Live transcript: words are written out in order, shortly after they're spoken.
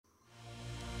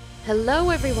Hello,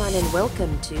 everyone, and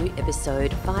welcome to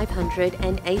episode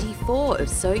 584 of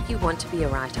So You Want to Be a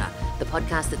Writer, the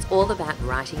podcast that's all about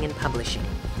writing and publishing.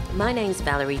 My name's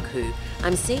Valerie Khoo.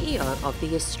 I'm CEO of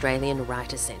the Australian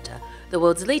Writer Centre, the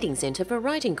world's leading centre for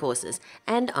writing courses,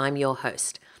 and I'm your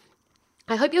host.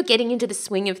 I hope you're getting into the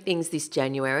swing of things this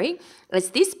January. As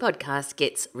this podcast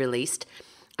gets released,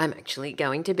 I'm actually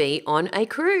going to be on a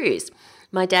cruise.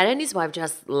 My dad and his wife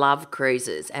just love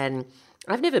cruises, and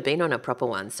I've never been on a proper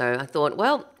one, so I thought,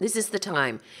 well, this is the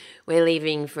time. We're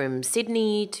leaving from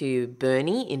Sydney to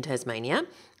Burnie in Tasmania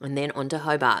and then on to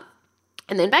Hobart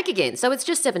and then back again. So it's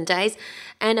just 7 days,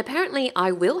 and apparently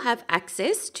I will have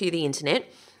access to the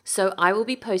internet, so I will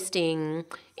be posting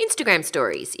Instagram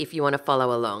stories if you want to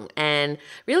follow along. And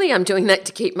really I'm doing that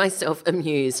to keep myself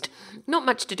amused. Not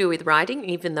much to do with writing,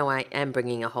 even though I am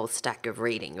bringing a whole stack of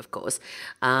reading, of course.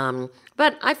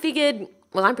 But I figured...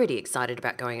 Well, I'm pretty excited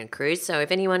about going on a cruise, so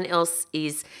if anyone else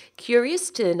is curious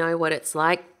to know what it's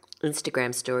like,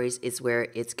 Instagram stories is where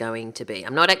it's going to be.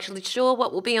 I'm not actually sure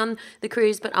what will be on the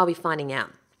cruise, but I'll be finding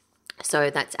out. So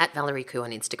that's at Valerie Khoo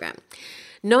on Instagram.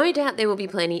 No doubt there will be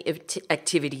plenty of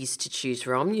activities to choose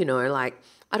from, like,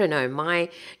 I don't know, my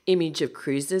image of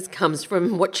cruises comes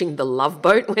from watching The Love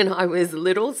Boat when I was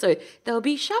little, so there'll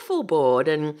be shuffleboard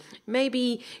and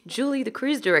maybe Julie, the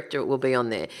cruise director, will be on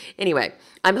there. Anyway,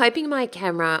 I'm hoping my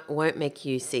camera won't make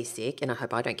you seasick, and I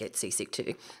hope I don't get seasick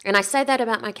too. And I say that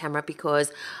about my camera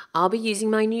because I'll be using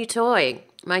my new toy,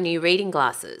 my new reading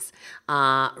glasses,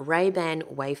 Ray-Ban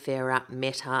Wayfarer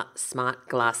Meta Smart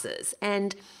Glasses.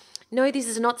 And no, this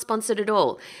is not sponsored at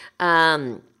all.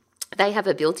 They have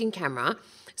a built-in camera,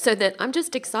 so that I'm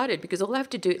just excited because all I have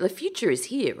to do, the future is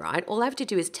here, right? All I have to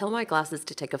do is tell my glasses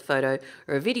to take a photo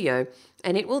or a video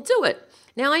and it will do it.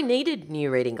 Now, I needed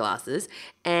new reading glasses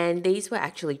and these were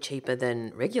actually cheaper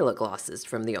than regular glasses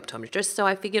from the optometrist, so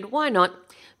I figured why not,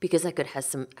 because I could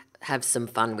have some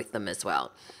fun with them as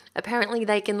well. Apparently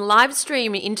they can live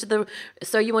stream into the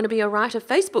So You Want to Be a Writer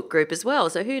Facebook group as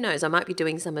well, so who knows, I might be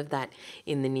doing some of that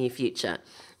in the near future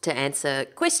to answer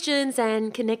questions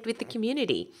and connect with the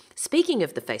community. Speaking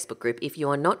of the Facebook group, if you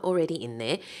are not already in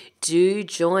there, do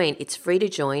join. It's free to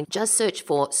join. Just search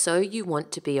for So You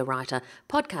Want to Be a Writer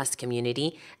podcast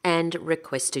community and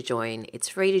request to join. It's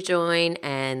free to join,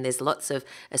 and there's lots of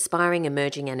aspiring,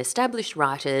 emerging and established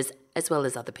writers as well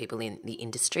as other people in the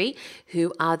industry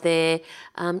who are there,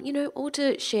 all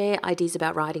to share ideas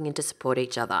about writing and to support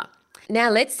each other. Now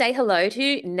let's say hello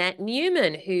to Nat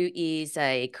Newman, who is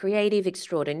a creative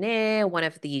extraordinaire, one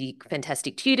of the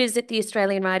fantastic tutors at the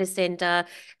Australian Writers Centre,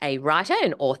 a writer,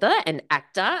 an author, an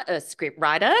actor, a script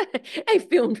writer, a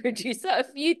film producer, a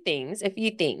few things.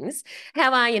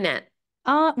 How are you, Nat?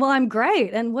 Well, I'm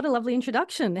great. And what a lovely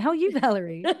introduction. How are you,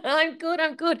 Valerie? I'm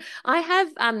good. I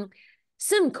have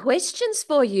some questions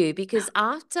for you because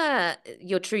after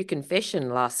your true confession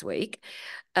last week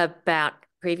about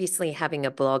previously having a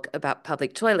blog about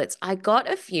public toilets, I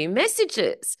got a few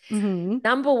messages. Mm-hmm.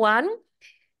 Number one,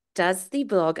 does the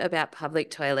blog about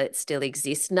public toilets still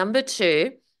exist? Number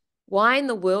two, why in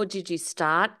the world did you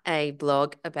start a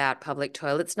blog about public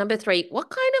toilets? Number three, what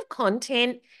kind of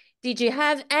content did you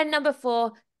have? And number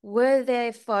four, were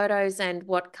there photos and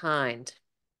what kind?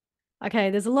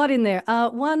 Okay, there's a lot in there.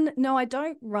 One, no, I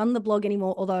don't run the blog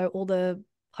anymore, although all the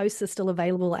posts are still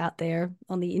available out there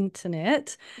on the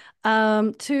internet.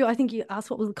 Two, I think you asked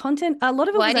what was the content. A lot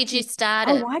of it Why was did you start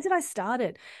oh, it? why did I start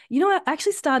it? I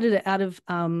actually started it out of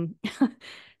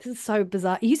this is so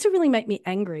bizarre. It used to really make me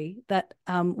angry that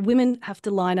women have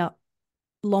to line up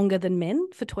longer than men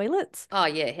for toilets. Oh,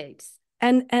 yeah, heaps.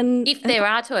 And If there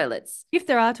are toilets. If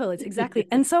there are toilets, exactly.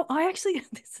 And so I actually,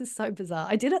 this is so bizarre.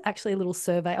 I did actually a little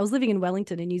survey. I was living in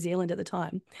Wellington in New Zealand at the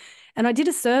time. And I did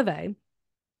a survey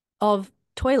of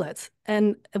toilets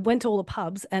and went to all the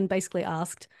pubs and basically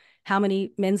asked how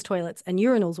many men's toilets and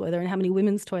urinals were there and how many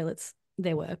women's toilets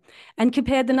there were and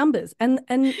compared the numbers. And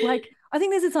like, I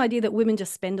think there's this idea that women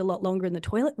just spend a lot longer in the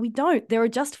toilet. We don't. There are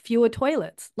just fewer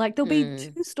toilets. Like there'll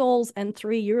be 2 stalls and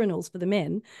 3 urinals for the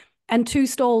men and 2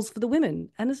 stalls for the women.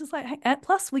 And it's just like, hey,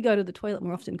 plus we go to the toilet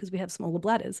more often because we have smaller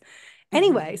bladders.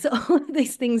 Anyway, so all of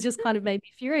these things just kind of made me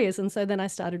furious. And so then I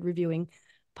started reviewing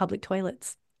public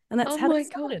toilets. And that's Oh how my it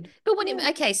started. God. But what do you,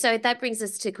 okay, so that brings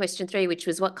us to question 3, which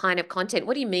was what kind of content?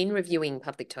 What do you mean reviewing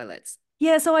public toilets?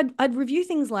 Yeah, so I'd review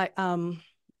things like, did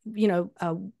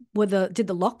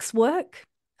the locks work?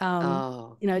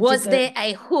 Oh, Did was the there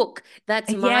a hook?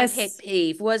 That's my pet yes,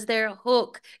 peeve. Was there a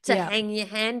hook to yeah. hang your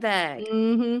handbag?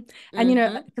 And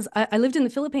Mm-hmm. because I lived in the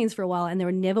Philippines for a while, and there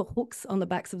were never hooks on the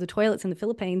backs of the toilets in the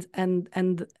Philippines, and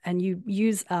you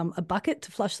use a bucket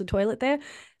to flush the toilet there,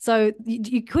 so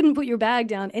you couldn't put your bag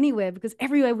down anywhere because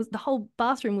everywhere was the whole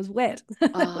bathroom was wet.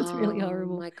 It was really Oh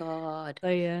horrible. my God. So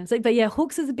yeah, but yeah,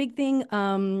 hooks is a big thing.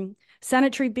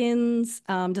 Sanitary bins,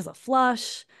 does it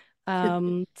flush?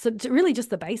 Really just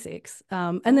the basics.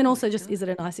 And Oh then my also just is it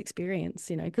God. a nice experience?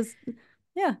 Because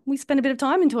yeah, we spend a bit of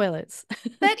time in toilets.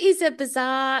 That is a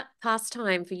bizarre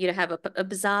pastime for you to have, a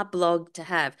bizarre blog to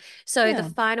have. So the Yeah.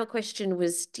 final question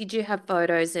was, did you have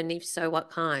photos? And if so, what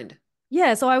kind?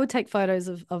 Yeah, so I would take photos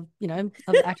of the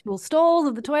actual stalls,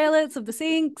 of the toilets, of the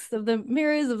sinks, of the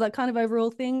mirrors, of that kind of overall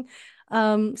thing.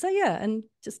 So yeah, and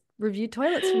just review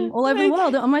toilets from all over the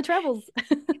world on my travels.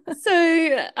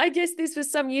 So I guess this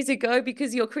was some years ago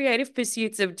because your creative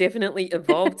pursuits have definitely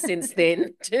evolved since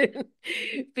then to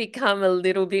become a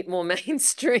little bit more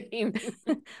mainstream.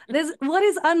 There's what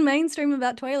is unmainstream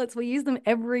about toilets? We use them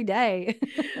every day.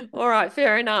 All right,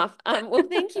 fair enough. Well,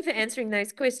 thank you for answering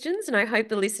those questions, and I hope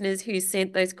the listeners who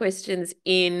sent those questions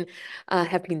in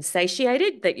have been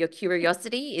satiated, that your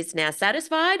curiosity is now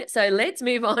satisfied. So let's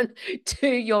move on to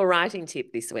your writing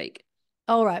tip this week.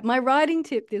 All right, my writing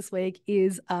tip this week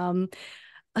is and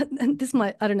I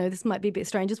don't know, this might be a bit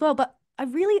strange as well, but I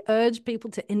really urge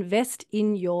people to invest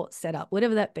in your setup,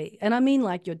 whatever that be. And I mean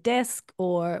like your desk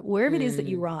or wherever it is that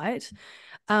you Mm, write.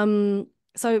 Um,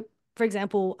 so for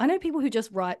example, I know people who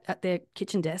just write at their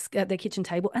kitchen desk, at their kitchen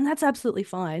table, and that's absolutely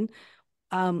fine.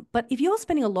 But if you're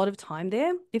spending a lot of time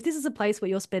there, if this is a place where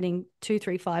you're spending 2,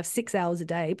 3, 5, 6 hours a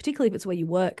day, particularly if it's where you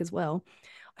work as well,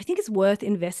 I think it's worth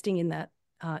investing in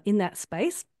that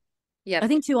space. I yep.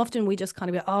 think too often we just kind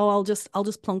of go, oh, I'll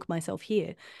just plonk myself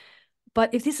here.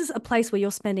 But if this is a place where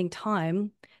you're spending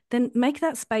time, then make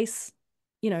that space,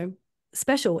 you know,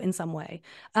 special in some way.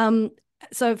 Um,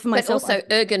 so for But myself, also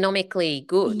ergonomically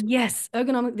good. yes,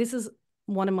 ergonomic. This is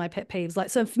one of my pet peeves. Like,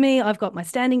 so for me, I've got my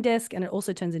standing desk and it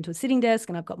also turns into a sitting desk,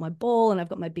 and I've got my ball and I've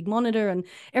got my big monitor, and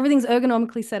everything's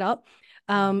ergonomically set up.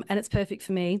 And it's perfect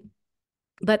for me.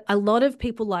 But a lot of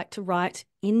people like to write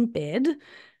in bed.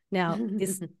 Now,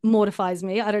 this mortifies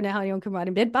me. I don't know how anyone can write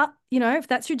in bed, but if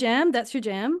that's your jam, that's your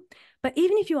jam. But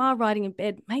even if you are writing in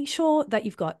bed, make sure that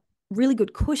you've got really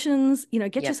good cushions.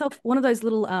 Get Yep. yourself one of those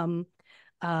little kind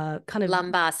of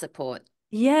Lumbar support.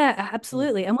 yeah, Mm.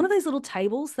 absolutely. And one of those little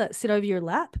tables that sit over your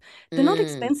lap, they're not Mm,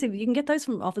 expensive. You can get those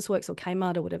from Officeworks or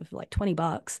Kmart or whatever for like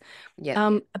 $20.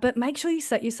 yep. But make sure you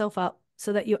set yourself up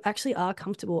so that you actually are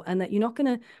comfortable and that you're not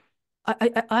going to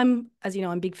I'm, as you know,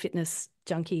 I'm a big fitness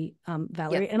junkie,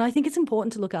 Valerie, Yep. and I think it's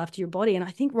important to look after your body. And I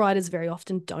think writers very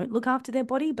often don't look after their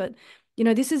body, but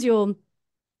this is your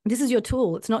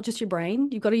tool. It's not just your brain.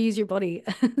 You've got to use your body.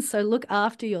 So look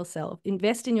after yourself.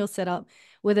 Invest in your setup,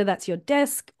 whether that's your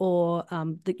desk or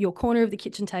your corner of the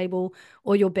kitchen table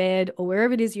or your bed or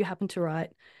wherever it is you happen to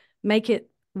write. Make it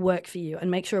work for you and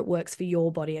make sure it works for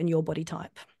your body and your body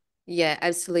type. Yeah,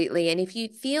 absolutely. And if you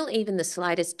feel even the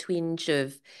slightest twinge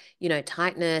of,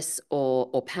 tightness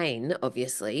or pain,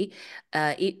 obviously,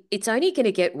 it's only going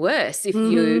to get worse if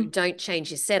you Mm-hmm. don't change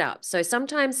your setup. So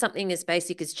sometimes something as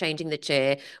basic as changing the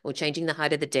chair or changing the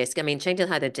height of the desk. I mean, changing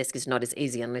the height of the desk is not as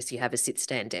easy unless you have a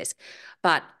sit-stand desk,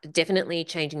 but definitely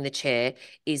changing the chair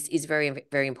is very,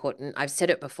 very important. I've said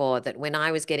it before that when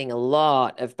I was getting a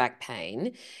lot of back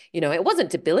pain, it wasn't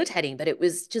debilitating, but it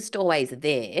was just always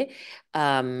there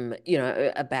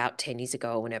about 10 years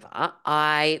ago or whenever,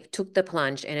 I took the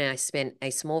plunge and I spent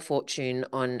a small fortune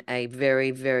on a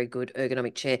very, very good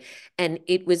ergonomic chair. And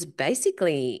it was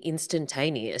basically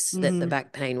instantaneous that the Mm-hmm.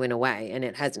 back pain went away and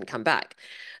it hasn't come back.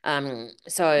 And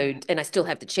I still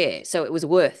have the chair. So it was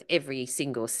worth every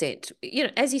single cent.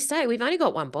 As you say, we've only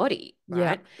got one body, Yeah.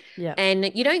 right? Yeah.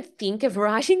 And you don't think of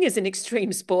writing as an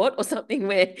extreme sport or something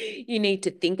where you need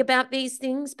to think about these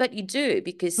things, but you do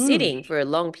because Mm. sitting for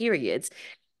long periods,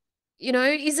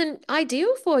 isn't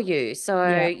ideal for you. So,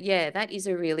 Yeah. yeah, that is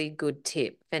a really good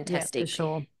tip. Yeah, for Fantastic.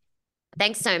 sure.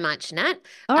 Thanks so much, Nat.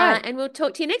 All right. And we'll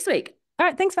talk to you next week. All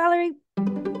right. Thanks, Valerie.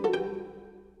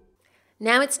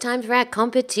 Now it's time for our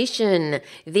competition.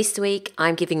 This week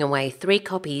I'm giving away 3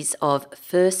 copies of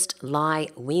First Lie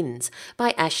Wins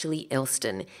by Ashley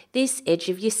Elston. This edge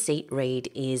of your seat read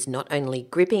is not only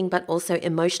gripping but also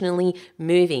emotionally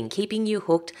moving, keeping you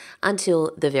hooked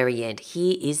until the very end.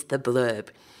 Here is the blurb.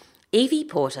 Evie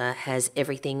Porter has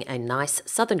everything a nice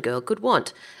southern girl could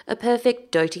want. A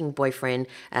perfect doting boyfriend,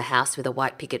 a house with a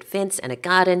white picket fence and a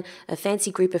garden, a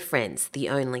fancy group of friends. The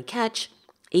only catch,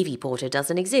 Evie Porter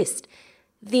doesn't exist.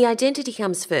 The identity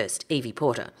comes first, Evie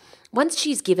Porter. Once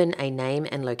she's given a name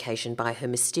and location by her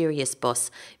mysterious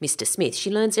boss, Mr. Smith, she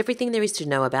learns everything there is to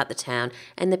know about the town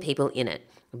and the people in it.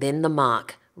 Then the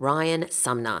mark, Ryan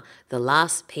Sumner. The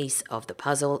last piece of the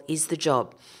puzzle is the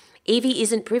job. Evie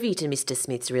isn't privy to Mr.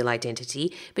 Smith's real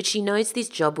identity, but she knows this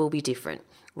job will be different.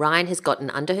 Ryan has gotten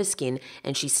under her skin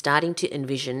and she's starting to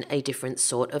envision a different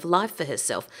sort of life for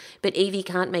herself. But Evie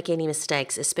can't make any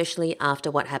mistakes, especially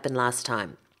after what happened last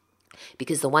time.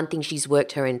 Because the one thing she's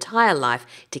worked her entire life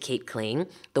to keep clean,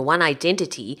 the one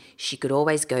identity she could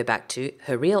always go back to,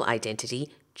 her real identity,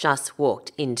 just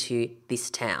walked into this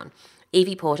town.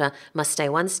 Evie Porter must stay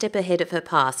one step ahead of her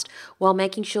past while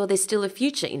making sure there's still a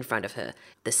future in front of her.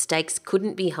 The stakes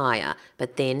couldn't be higher,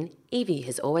 but then Evie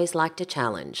has always liked a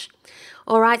challenge.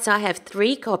 All right, so I have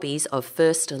 3 copies of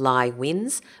First Lie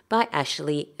Wins by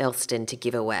Ashley Elston to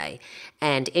give away,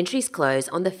 and entries close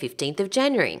on the 15th of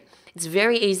January. It's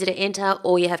very easy to enter.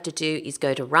 All you have to do is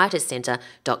go to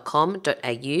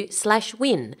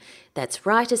writerscentre.com.au/win. That's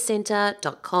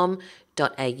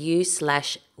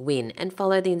writerscentre.com.au/win and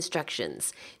follow the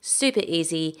instructions. Super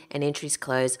easy, and entries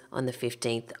close on the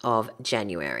 15th of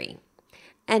January.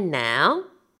 And now,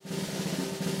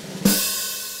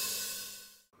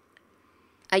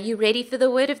 are you ready for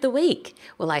the word of the week?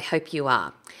 Well, I hope you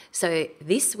are. So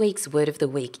this week's word of the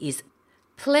week is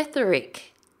plethoric.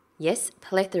 Yes,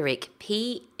 plethoric,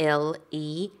 Plethoric,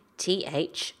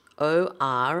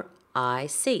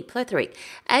 plethoric.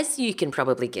 As you can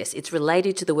probably guess, it's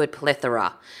related to the word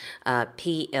plethora,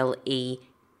 Plethora,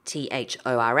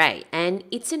 and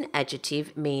it's an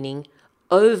adjective meaning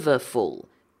overfull,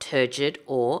 turgid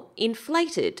or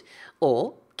inflated,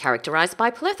 or characterized by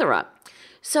plethora.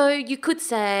 So you could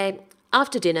say,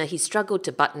 after dinner he struggled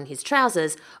to button his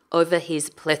trousers over his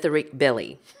plethoric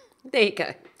belly. There you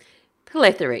go.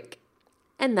 Plethoric.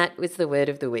 And that was the word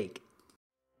of the week.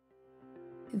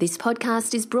 This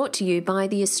podcast is brought to you by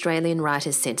the Australian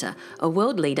Writers Centre, a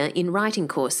world leader in writing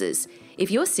courses. If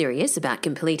you're serious about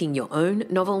completing your own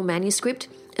novel manuscript,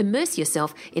 immerse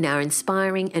yourself in our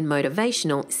inspiring and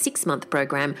motivational 6-month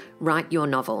program, Write Your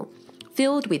Novel.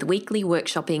 Filled with weekly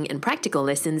workshopping and practical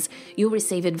lessons, you'll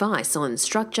receive advice on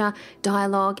structure,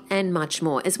 dialogue, and much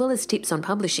more, as well as tips on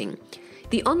publishing.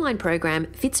 The online program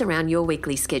fits around your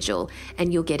weekly schedule,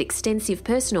 and you'll get extensive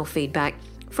personal feedback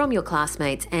from your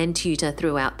classmates and tutor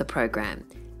throughout the program.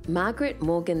 Margaret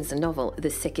Morgan's novel, The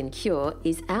Second Cure,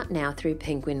 is out now through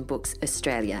Penguin Books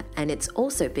Australia, and it's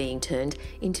also being turned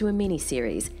into a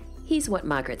mini-series. Here's what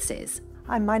Margaret says.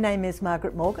 Hi, my name is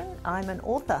Margaret Morgan. I'm an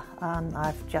author.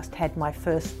 I've just had my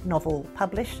first novel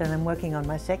published and I'm working on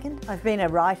my second. I've been a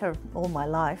writer all my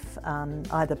life,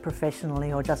 either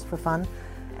professionally or just for fun,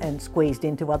 and squeezed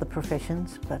into other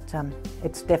professions, but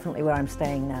it's definitely where I'm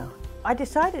staying now. I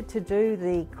decided to do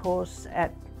the course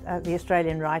at the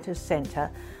Australian Writers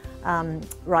Centre,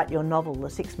 Write Your Novel, the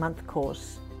 6-month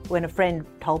course, when a friend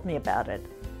told me about it,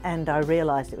 and I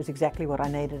realised it was exactly what I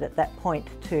needed at that point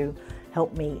to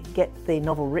help me get the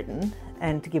novel written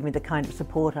and to give me the kind of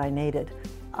support I needed.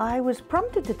 I was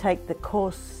prompted to take the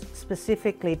course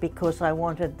specifically because I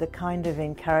wanted the kind of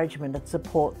encouragement and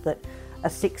support that a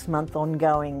 6-month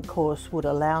ongoing course would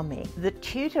allow me. The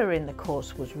tutor in the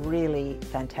course was really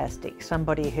fantastic,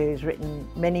 somebody who's written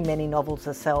many, many novels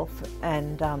herself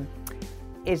and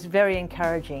is very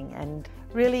encouraging and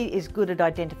really is good at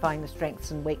identifying the strengths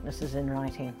and weaknesses in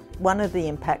writing. One of the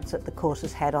impacts that the course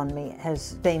has had on me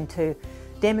has been to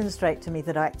demonstrate to me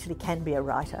that I actually can be a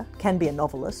writer, can be a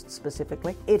novelist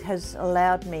specifically. It has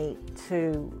allowed me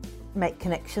to make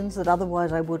connections that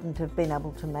otherwise I wouldn't have been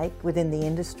able to make within the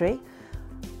industry.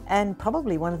 And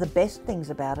probably one of the best things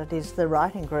about it is the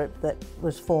writing group that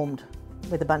was formed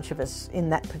with a bunch of us in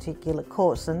that particular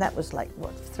course. And that was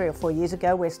 3 or 4 years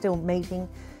ago. We're still meeting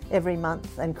every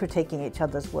month and critiquing each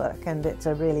other's work, and it's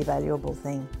a really valuable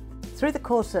thing. Through the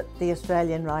course at the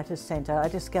Australian Writers Centre, I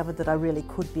discovered that I really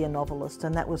could be a novelist,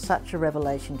 and that was such a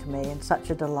revelation to me and such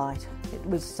a delight. It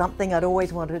was something I'd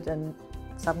always wanted, and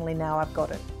suddenly now I've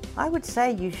got it. I would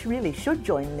say you really should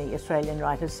join the Australian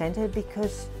Writers Centre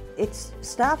because it's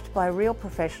staffed by real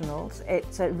professionals.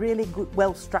 It's a really good,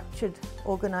 well-structured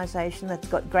organisation that's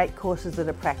got great courses that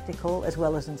are practical as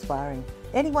well as inspiring.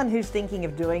 Anyone who's thinking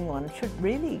of doing one should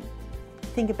really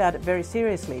think about it very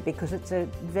seriously because it's a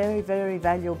very, very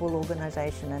valuable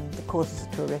organisation and the courses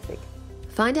are terrific.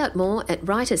 Find out more at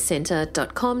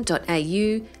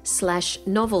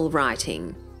writerscentre.com.au/novel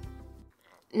writing.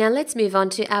 Now let's move on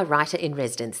to our writer in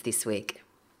residence this week.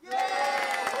 Yay!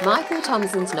 Michael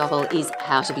Thompson's novel is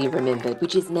How to Be Remembered,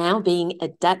 which is now being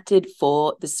adapted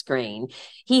for the screen.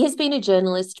 He has been a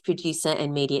journalist, producer,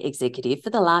 and media executive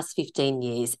for the last 15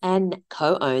 years and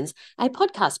co-owns a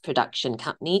podcast production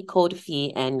company called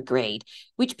Fear and Greed,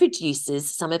 which produces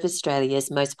some of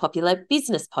Australia's most popular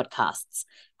business podcasts.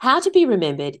 How to Be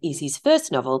Remembered is his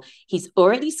first novel. He's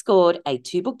already scored a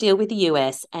 2-book deal with the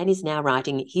US and is now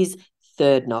writing his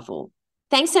third novel.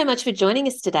 Thanks so much for joining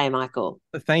us today, Michael.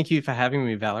 Thank you for having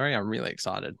me, Valerie. I'm really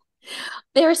excited.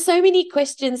 There are so many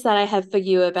questions that I have for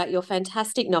you about your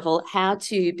fantastic novel, How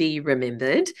to Be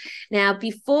Remembered. Now,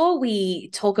 before we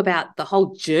talk about the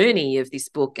whole journey of this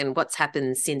book and what's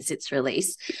happened since its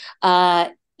release,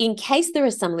 in case there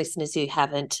are some listeners who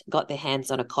haven't got their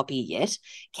hands on a copy yet,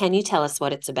 can you tell us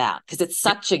what it's about? Because it's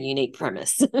such a unique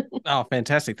premise. Oh,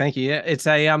 fantastic. Thank you.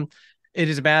 Yeah, it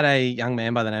is about a young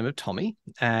man by the name of Tommy,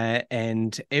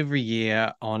 and every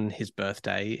year on his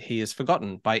birthday, he is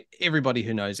forgotten by everybody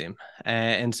who knows him.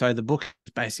 And so the book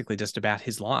is basically just about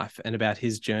his life and about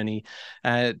his journey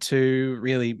to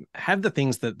really have the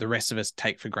things that the rest of us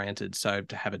take for granted. So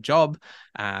to have a job,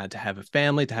 to have a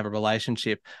family, to have a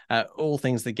relationship, all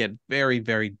things that get very,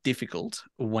 very difficult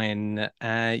when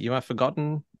you are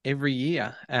forgotten every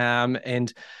year.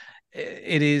 And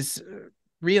it is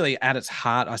really at its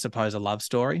heart, I suppose, a love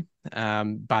story,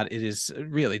 but it is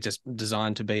really just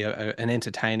designed to be an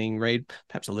entertaining read,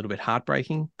 perhaps a little bit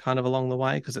heartbreaking kind of along the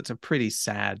way, because it's a pretty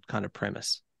sad kind of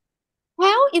premise.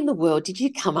 How in the world did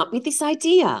you come up with this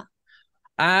idea?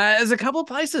 There's a couple of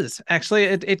places. Actually,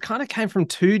 it kind of came from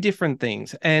two different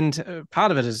things. And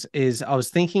part of it is I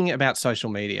was thinking about social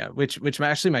media, which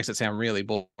actually makes it sound really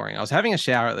boring. I was having a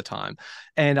shower at the time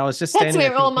and I was just standing That's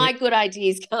there where all thinking, my good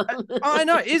ideas come. I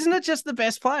know. Isn't it just the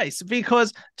best place?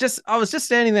 Because I was just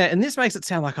standing there, and this makes it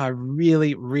sound like I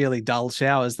really, really dull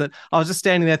showers, that I was just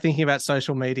standing there thinking about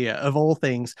social media of all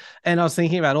things. And I was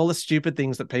thinking about all the stupid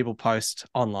things that people post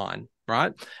online.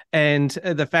 Right. And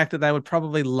the fact that they would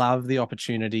probably love the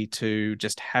opportunity to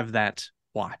just have that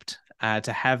wiped,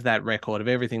 to have that record of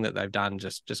everything that they've done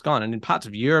just gone. And in parts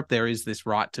of Europe, there is this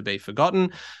right to be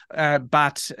forgotten.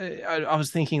 But I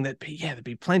was thinking that, there'd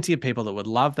be plenty of people that would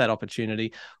love that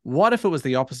opportunity. What if it was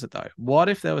the opposite, though? What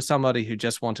if there was somebody who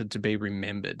just wanted to be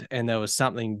remembered and there was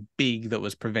something big that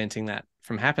was preventing that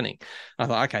from happening? I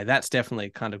thought, okay, that's definitely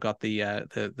kind of got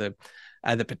the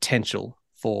potential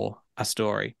for a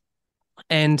story.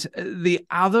 And the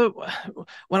other,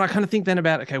 when I kind of think then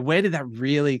about, okay, where did that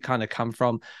really kind of come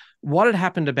from? What had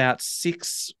happened about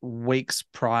 6 weeks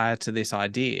prior to this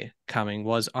idea coming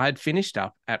was I had finished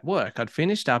up at work. I'd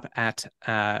finished up at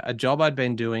a job I'd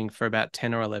been doing for about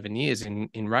 10 or 11 years in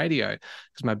radio,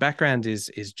 because my background is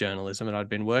journalism, and I'd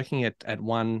been working at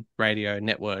one radio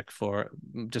network for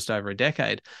just over a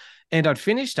decade. And I'd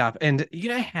finished up, and you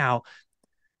know how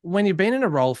when you've been in a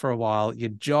role for a while, your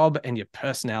job and your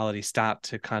personality start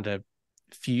to kind of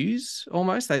fuse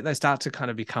almost. They start to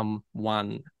kind of become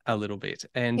one a little bit.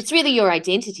 And it's really your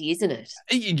identity, isn't it?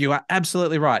 You are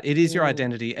absolutely right. It is your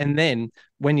identity. And then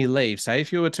when you leave, say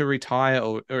if you were to retire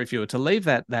or if you were to leave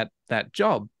that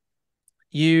job,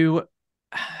 you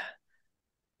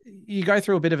go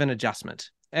through a bit of an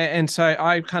adjustment. And so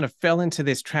I kind of fell into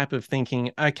this trap of thinking,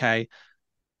 okay,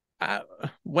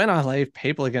 when I leave,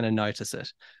 people are going to notice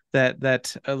it.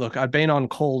 Look, I'd been on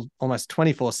call almost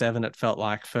 24/7, it felt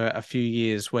like, for a few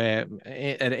years, where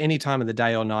at any time of the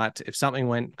day or night, if something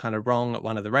went kind of wrong at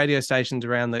one of the radio stations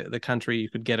around the country, you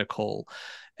could get a call.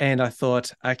 And I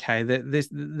thought, okay,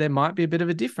 there might be a bit of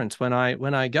a difference when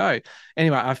I go.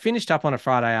 Anyway, I finished up on a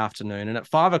Friday afternoon, and at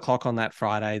 5 o'clock on that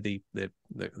Friday,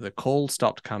 the call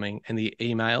stopped coming and the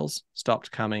emails stopped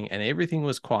coming and everything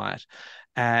was quiet.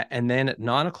 And then at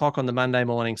 9 o'clock on the Monday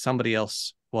morning, somebody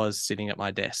else was sitting at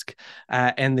my desk,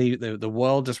 and the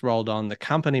world just rolled on. The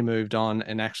company moved on,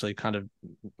 and actually kind of,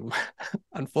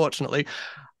 unfortunately,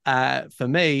 for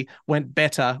me, went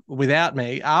better without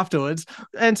me afterwards.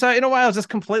 And so in a way, I was just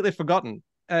completely forgotten.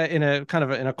 In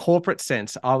a corporate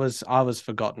sense, I was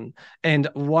forgotten. And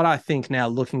what I think now,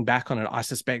 looking back on it, I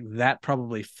suspect that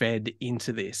probably fed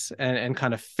into this and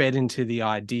kind of fed into the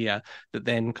idea that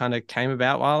then kind of came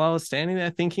about while I was standing there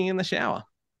thinking in the shower.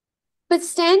 But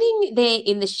standing there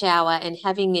in the shower and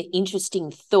having an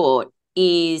interesting thought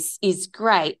is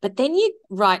great. But then you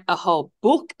write a whole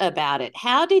book about it.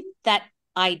 How did that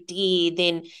idea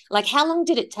then, like, how long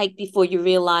did it take before you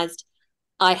realized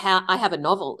I have a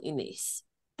novel in this?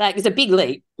 That was a big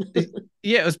leap.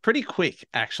 Yeah, it was pretty quick,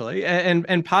 actually.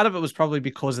 And part of it was probably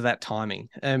because of that timing,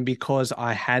 and because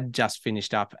I had just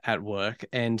finished up at work.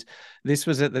 And this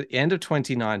was at the end of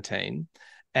 2019.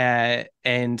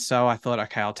 And so I thought,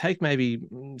 okay, I'll take maybe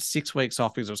 6 weeks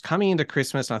off because it was coming into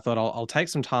Christmas. And I thought I'll take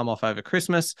some time off over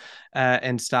Christmas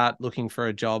and start looking for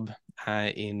a job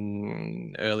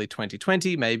in early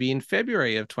 2020, maybe in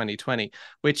February of 2020,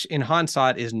 which in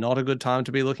hindsight is not a good time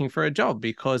to be looking for a job,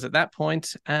 because at that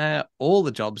point, all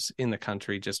the jobs in the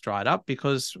country just dried up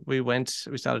because we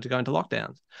started to go into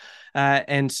lockdowns.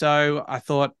 And so I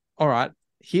thought, all right,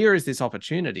 here is this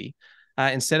opportunity.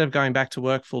 Instead of going back to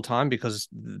work full time, because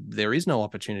there is no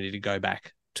opportunity to go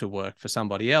back to work for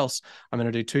somebody else, I'm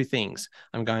going to do two things.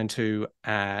 I'm going to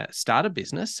start a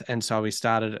business. And so we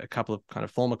started, a couple of kind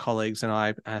of former colleagues and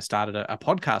I started a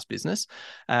podcast business,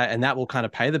 and that will kind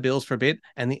of pay the bills for a bit.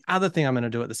 And the other thing I'm going to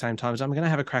do at the same time is I'm going to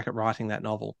have a crack at writing that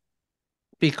novel,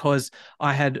 because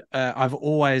I've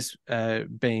always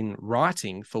been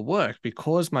writing for work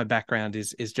because my background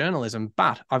is journalism,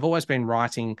 but I've always been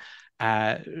writing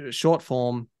short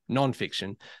form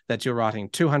nonfiction, that you're writing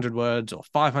 200 words or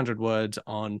 500 words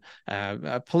on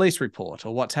a police report,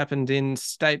 or what's happened in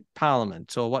state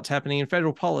parliament, or what's happening in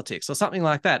federal politics, or something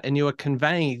like that. And you are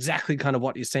conveying exactly kind of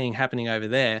what you're seeing happening over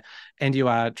there. And you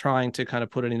are trying to kind of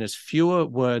put it in as fewer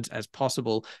words as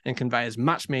possible and convey as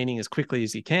much meaning as quickly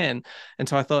as you can. And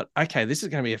so I thought, okay, this is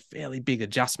going to be a fairly big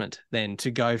adjustment then, to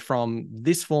go from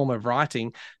this form of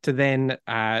writing to then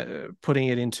putting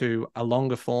it into a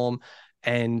longer form,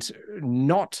 and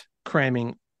not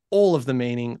cramming all of the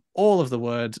meaning, all of the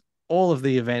words, all of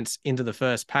the events into the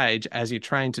first page, as you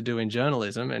train to do in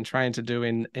journalism and train to do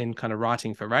in kind of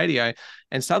writing for radio,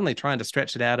 and suddenly trying to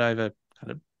stretch it out over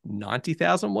kind of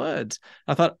 90,000 words.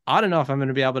 I thought, I don't know if I'm going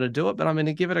to be able to do it, but I'm going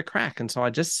to give it a crack. And so I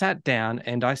just sat down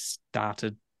and I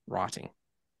started writing.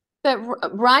 But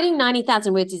writing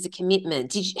 90,000 words is a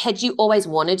commitment. Had you always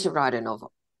wanted to write a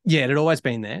novel? Yeah, it had always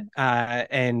been there.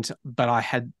 But I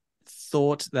had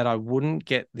thought that I wouldn't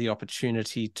get the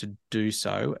opportunity to do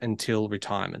so until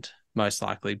retirement, most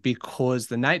likely, because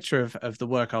the nature of the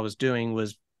work I was doing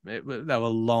they were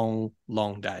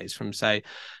long days, from say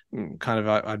kind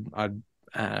of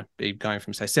I'd be going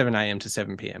from say 7 a.m. to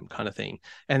 7 p.m. kind of thing.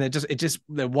 And it just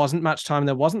there wasn't much time.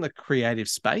 There wasn't the creative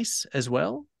space as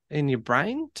well in your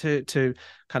brain to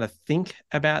kind of think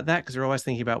about that, because you're always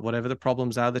thinking about whatever the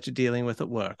problems are that you're dealing with at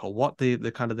work, or what the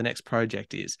kind of the next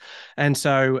project is. And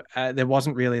so there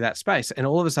wasn't really that space. And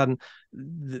all of a sudden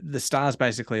the stars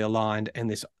basically aligned,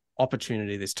 and this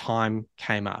opportunity, this time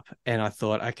came up, and I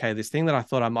thought, okay, this thing that I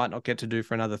thought I might not get to do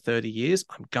for another 30 years,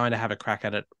 I'm going to have a crack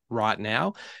at it right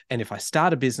now. And if I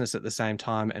start a business at the same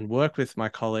time and work with my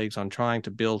colleagues on trying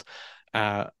to build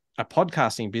a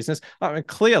podcasting business, I mean,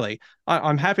 clearly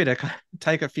I'm happy to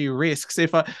take a few risks.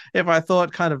 If I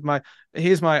thought kind of I'm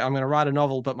going to write a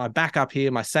novel, but my backup here,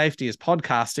 my safety is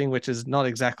podcasting, which is not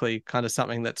exactly kind of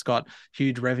something that's got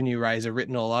huge revenue raiser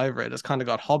written all over it. It's kind of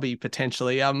got hobby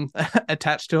potentially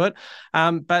attached to it.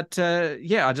 But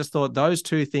I just thought those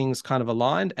two things kind of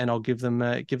aligned, and I'll give them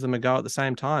a go at the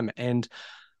same time. And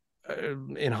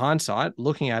in hindsight,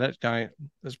 looking at it, going,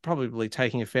 it's probably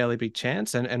taking a fairly big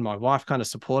chance, and my wife kind of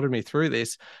supported me through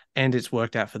this, and it's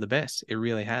worked out for the best. It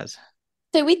really has.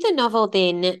 So with the novel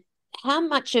then, how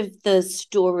much of the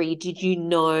story did you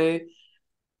know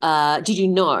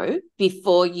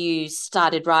before you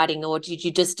started writing, or did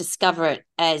you just discover it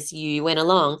as you went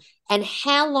along? And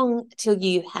how long till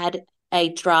you had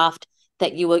a draft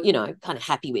that you were, kind of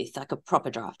happy with, like a proper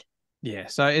draft? Yeah,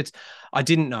 so I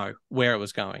didn't know where it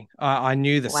was going. I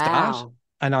knew the start,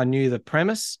 and I knew the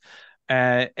premise.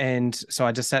 And so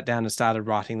I just sat down and started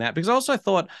writing that, because I also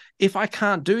thought, if I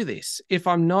can't do this, if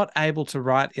I'm not able to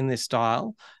write in this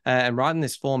style and write in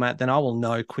this format, then I will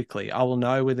know quickly. I will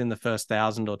know within the first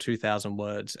 1,000 or 2,000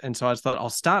 words. And so I just thought, I'll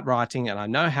start writing, and I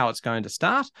know how it's going to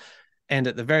start. And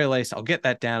at the very least, I'll get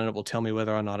that down, and it will tell me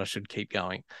whether or not I should keep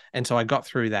going. And so I got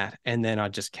through that, and then I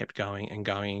just kept going and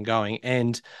going and going.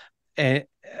 And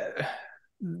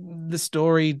the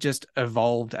story just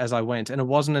evolved as I went. And it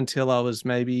wasn't until I was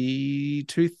maybe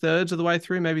 2/3 of the way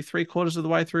through, maybe 3/4 of the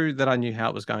way through, that I knew how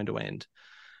it was going to end.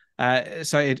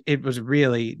 So it was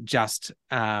really just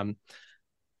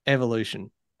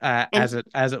evolution as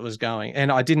it was going.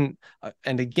 And I didn't,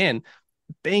 and again,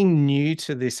 being new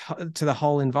to the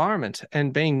whole environment,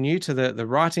 and being new to the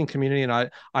writing community, and I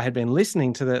had been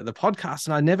listening to the podcast,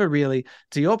 and I never really,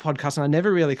 to your podcast, and I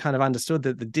never really kind of understood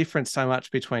the difference so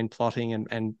much between plotting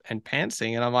and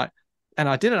pantsing. And I'm like, and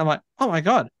I did it. I'm like, oh my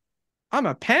God, I'm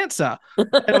a pantser. And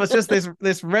it was just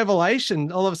this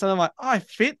revelation. All of a sudden, I'm like, I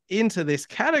fit into this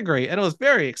category. And it was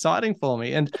very exciting for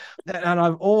me. And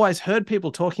I've always heard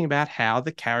people talking about how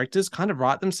the characters kind of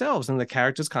write themselves and the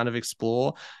characters kind of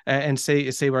explore and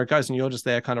see where it goes. And you're just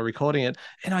there kind of recording it.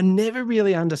 And I never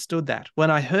really understood that when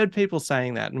I heard people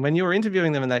saying that. And when you were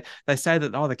interviewing them and they say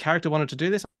that, oh, the character wanted to do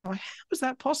this, I'm like, how was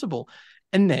that possible?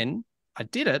 And then I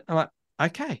did it. I'm like,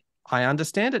 okay, I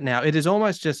understand it now. It is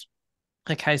almost just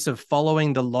a case of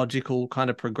following the logical kind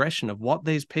of progression of what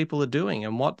these people are doing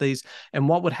and what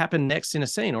would happen next in a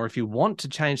scene. Or if you want to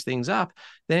change things up,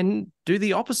 then do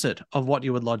the opposite of what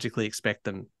you would logically expect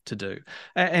them to do.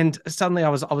 And suddenly I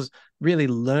was really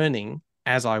learning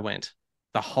as I went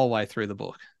the whole way through the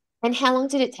book. And how long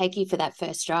did it take you for that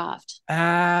first draft?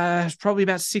 Probably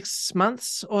about 6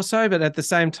 months or so, but at the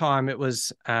same time, it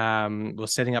was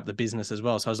setting up the business as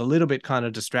well. So I was a little bit kind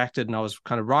of distracted, and I was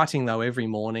kind of writing though every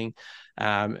morning,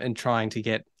 and trying to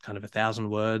get kind of 1,000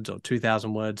 words or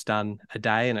 2,000 words done a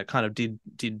day, and it kind of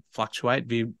did fluctuate,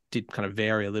 did kind of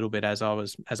vary a little bit as I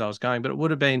was going. But it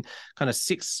would have been kind of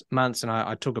 6 months, and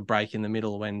I took a break in the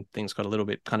middle when things got a little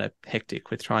bit kind of hectic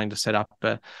with trying to set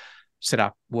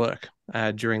up work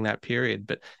during that period.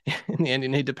 But in the end, you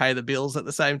need to pay the bills at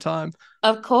the same time.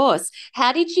 Of course.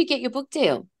 How did you get your book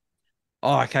deal?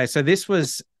 Oh, okay. So this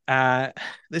was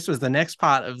the next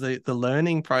part of the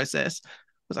learning process.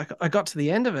 Was like I got to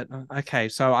the end of it. Okay,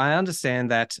 so I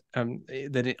understand that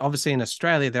obviously in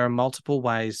Australia there are multiple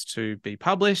ways to be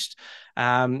published,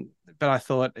 but I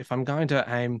thought if I'm going to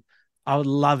aim, I would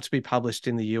love to be published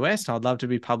in the US. I would love to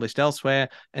be published elsewhere,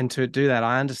 and to do that,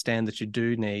 I understand that you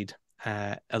do need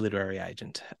a literary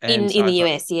agent In the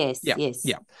US, yes, yeah, yes.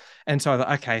 yeah. And so I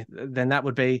thought, okay, then that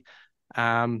would be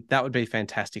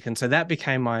fantastic. And so that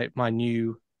became my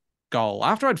new goal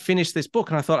after I'd finished this book.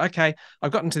 And I thought, okay,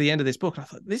 I've gotten to the end of this book, and I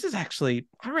thought, this is actually,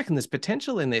 I reckon there's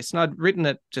potential in this. And I'd written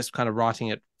it, just kind of writing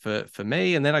it for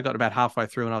me. And then I got about halfway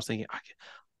through, and I was thinking,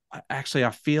 I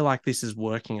feel like this is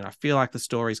working, and I feel like the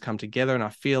stories come together, and I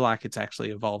feel like it's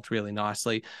actually evolved really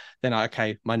nicely. Then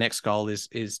my next goal is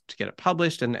to get it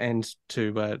published and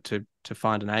to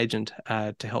find an agent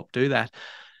to help do that.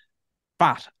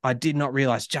 But I did not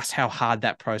realize just how hard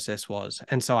that process was.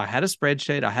 And so I had a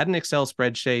spreadsheet, I had an Excel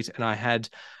spreadsheet, and I had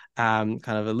kind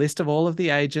of a list of all of the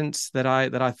agents that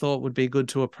I thought would be good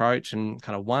to approach, and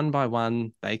kind of one by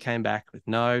one they came back with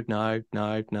no.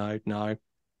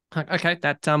 Okay,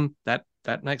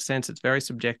 that makes sense. It's very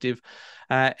subjective.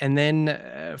 And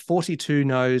then 42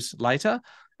 no's later.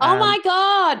 Oh my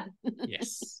God.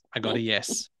 Yes, I got a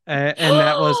yes. And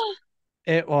that was,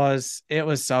 it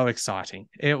was so exciting.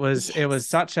 It was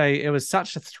such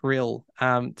a thrill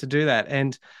to do that.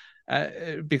 And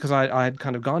because I had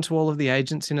kind of gone to all of the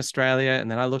agents in Australia, and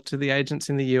then I looked to the agents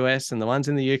in the US and the ones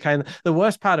in the UK. And the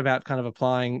worst part about kind of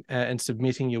applying and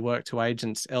submitting your work to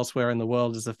agents elsewhere in the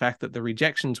world is the fact that the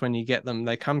rejections, when you get them,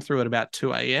 they come through at about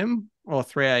 2 a.m. or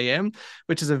 3 a.m.,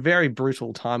 which is a very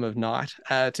brutal time of night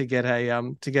to get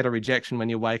a rejection when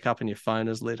you wake up and your phone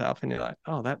is lit up, and you're like,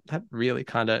 oh, that really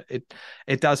kind of,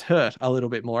 it does hurt a little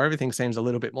bit more. Everything seems a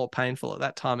little bit more painful at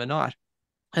that time of night.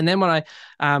 And then when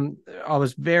I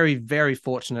was very, very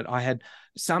fortunate, I had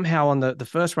somehow on the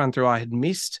first run through, I had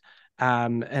missed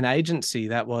an agency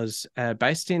that was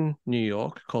based in New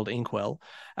York called Inkwell,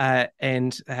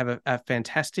 and they have a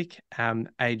fantastic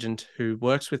agent who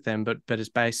works with them, but is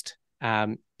based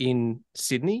in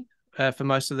Sydney for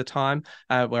most of the time,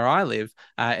 where I live,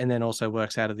 and then also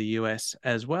works out of the US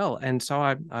as well. And so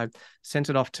I sent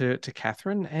it off to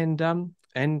Catherine,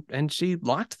 and she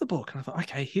liked the book, and I thought,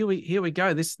 okay, here we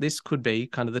go. This could be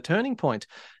kind of the turning point.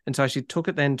 And so she took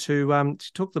it then to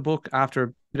she took the book after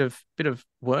a bit of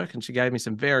work, and she gave me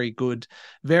some very good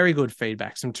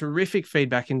feedback, some terrific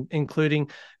feedback,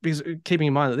 including, because keeping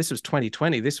in mind that this was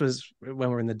 2020, this was when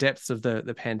we're in the depths of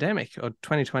the pandemic, or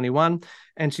 2021,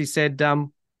 and she said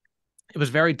it was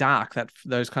very dark. That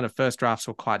those kind of first drafts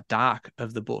were quite dark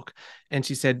of the book, and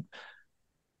she said,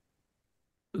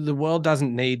 the world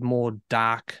doesn't need more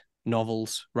dark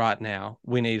novels right now.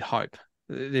 We need hope.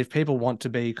 If people want to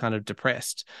be kind of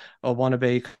depressed or want to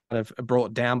be kind of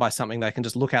brought down by something, they can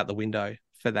just look out the window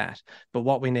for that. But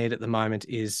what we need at the moment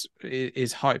is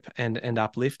hope and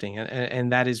uplifting.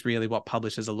 And that is really what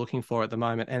publishers are looking for at the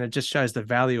moment. And it just shows the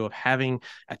value of having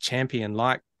a champion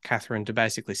like Catherine to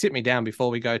basically sit me down before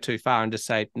we go too far and just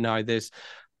say, no,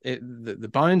 the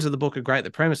bones of the book are great, the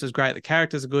premise is great, the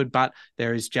characters are good, but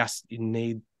there is just, you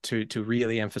need to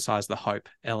really emphasize the hope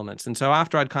elements. And so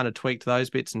after I'd kind of tweaked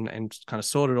those bits and kind of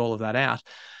sorted all of that out,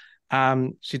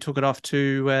 she took it off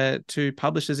to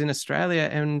publishers in Australia,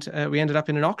 and we ended up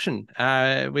in an auction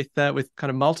with kind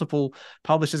of multiple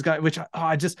publishers going. Which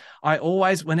I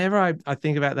always, whenever I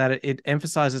think about that, it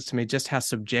emphasizes to me just how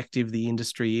subjective the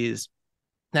industry is.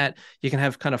 That you can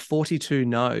have kind of 42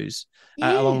 no's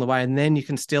along the way, and then you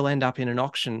can still end up in an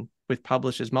auction with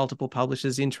publishers, multiple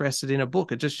publishers interested in a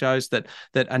book. It just shows that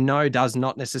a no does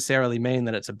not necessarily mean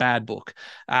that it's a bad book,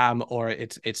 or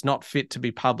it's not fit to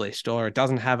be published, or it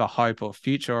doesn't have a hope or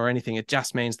future or anything. It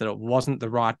just means that it wasn't the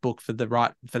right book for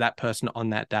that person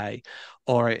on that day,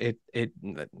 or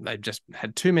they just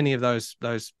had too many of those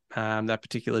that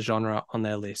particular genre on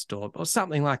their list, or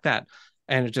something like that.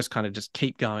 And it just kind of just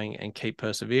keep going and keep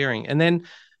persevering. And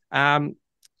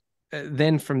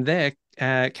then from there,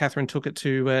 Catherine took it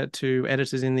to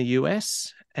editors in the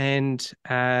US, and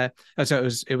so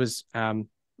it was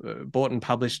bought and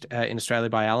published in Australia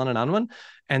by Allen and Unwin,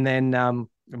 and then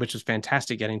which was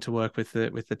fantastic getting to work with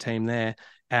the team there.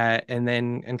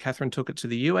 And Catherine took it to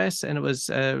the US, and it was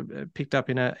picked up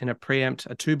in a preempt,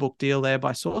 a 2-book deal there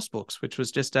by Source Books, which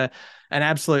was just an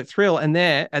absolute thrill. And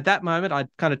there, at that moment, I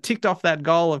kind of ticked off that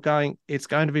goal of going, it's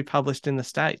going to be published in the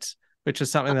States, which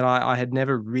is something that I had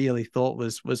never really thought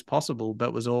was possible,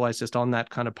 but was always just on that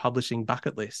kind of publishing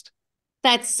bucket list.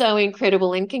 That's so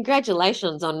incredible, and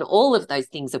congratulations on all of those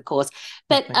things, of course.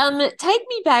 But take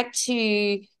me back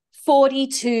to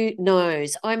 42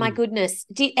 no's. Oh my goodness.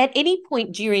 At any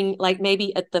point during, like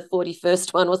maybe at the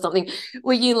 41st one or something,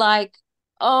 were you like,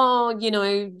 oh,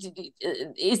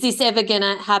 is this ever going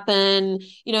to happen?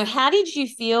 How did you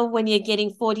feel when you're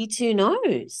getting 42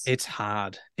 no's? It's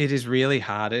hard. It is really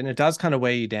hard. And it does kind of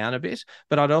wear you down a bit.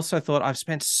 But I'd also thought, I've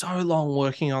spent so long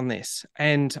working on this,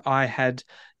 and I had,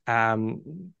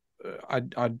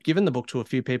 I'd given the book to a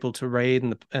few people to read,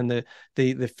 and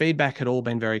the feedback had all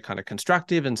been very kind of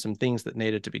constructive, and some things that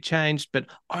needed to be changed, but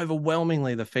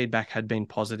overwhelmingly the feedback had been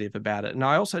positive about it. And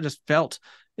I also just felt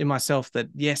in myself that,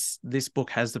 yes, this book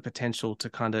has the potential to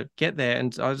kind of get there.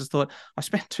 And I just thought, I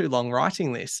spent too long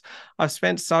writing this.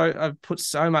 I've put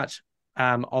so much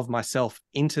of myself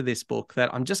into this book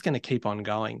that I'm just going to keep on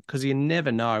going, because you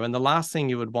never know. And the last thing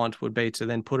you would want would be to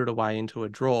then put it away into a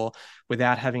drawer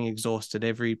without having exhausted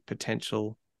every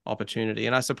potential opportunity.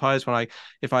 And I suppose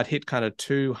if I'd hit kind of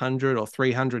 200 or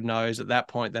 300 no's at that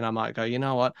point, then I might go, you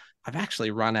know what, I've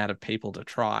actually run out of people to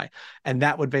try. And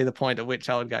that would be the point at which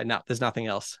I would go, no, there's nothing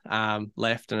else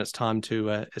left, and it's time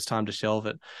to shelve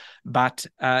it. But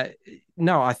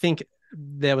no, I think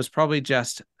there was probably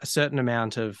just a certain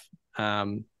amount of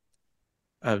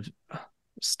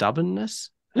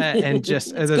stubbornness and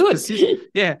just in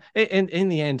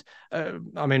the end,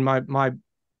 I mean, my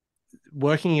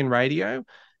working in radio,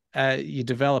 you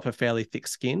develop a fairly thick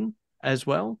skin as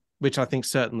well, which I think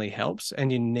certainly helps. And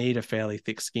you need a fairly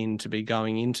thick skin to be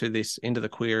going into the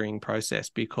querying process,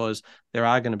 because there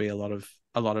are going to be a lot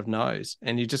of no's,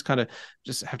 and you just kind of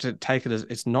just have to take it as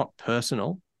it's not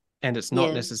personal. And it's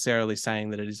not necessarily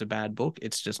saying that it is a bad book.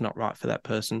 It's just not right for that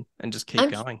person, and just keep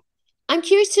going. I'm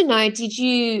curious to know, did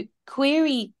you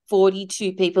query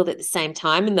 42 people at the same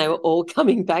time and they were all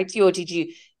coming back to you, or did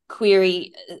you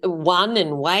query one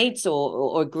and wait,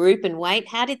 or group and wait?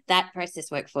 How did that process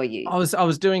work for you? I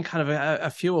was doing kind of a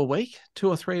few a week, 2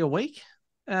 or 3 a week.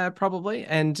 Probably,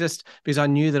 and just because I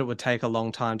knew that it would take a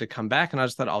long time to come back, and I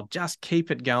just thought I'll just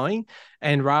keep it going,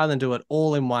 and rather than do it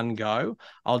all in one go,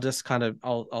 I'll just kind of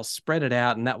I'll spread it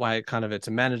out, and that way it's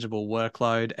a manageable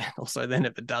workload. And also then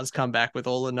if it does come back with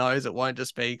all the no's, it won't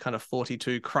just be kind of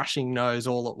 42 crushing no's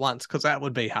all at once, because that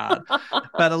would be hard.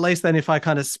 But at least then if I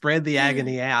kind of spread the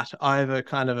agony out over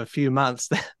kind of a few months,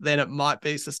 then it might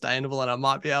be sustainable, and I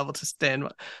might be able to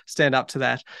stand up to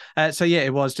that. So yeah,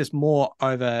 it was just more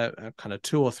over kind of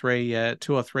 2 or 3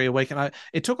 a week. And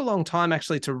it took a long time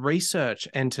actually to research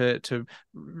and to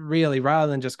really,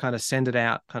 rather than just kind of send it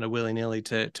out kind of willy-nilly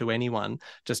to anyone,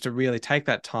 just to really take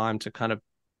that time to kind of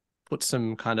put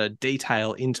some kind of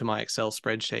detail into my Excel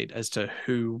spreadsheet as to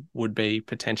who would be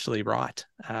potentially right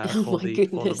for the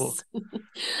book.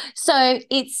 So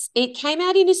it came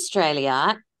out in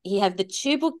Australia. You have the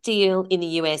 2-book deal in the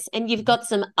US, and you've got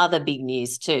some other big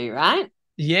news too, right?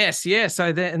 Yes, yeah. So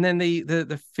and then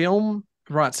the film.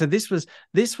 Right. So this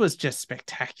was just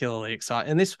spectacularly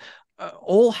exciting. And this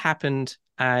all happened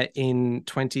in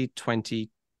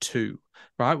 2022,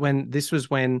 right? When the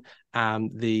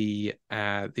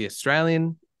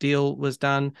Australian deal was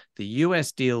done, the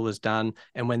US deal was done.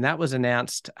 And when that was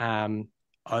announced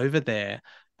over there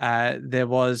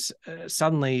was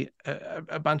suddenly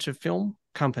a bunch of film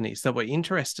companies that were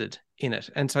interested in it.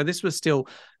 And so this was still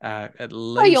at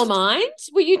least... Oh, your mind?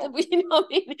 Were you know what I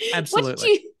mean?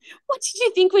 Absolutely. What did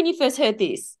you think when you first heard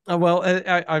this? Oh, well,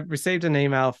 I received an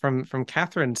email from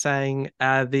Catherine saying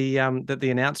that the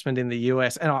announcement in the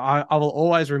US, and I will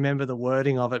always remember the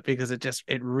wording of it because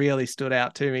it really stood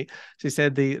out to me. She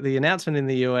said the announcement in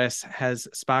the US has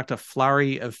sparked a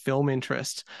flurry of film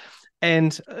interest.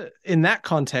 And in that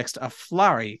context, a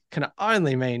flurry can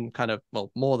only mean kind of,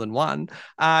 well, more than one.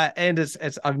 And it's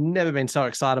I've never been so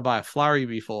excited by a flurry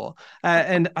before.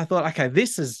 And I thought, okay,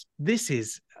 this is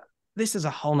a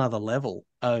whole nother level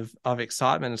of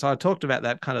excitement. And so I talked about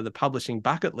that kind of the publishing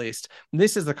bucket list.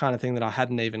 This is the kind of thing that I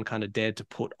hadn't even kind of dared to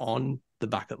put on the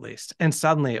bucket list. And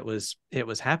suddenly it was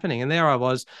happening. And there I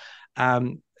was.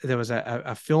 There was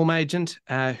a film agent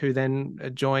who then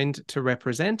joined to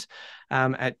represent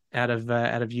out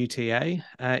of UTA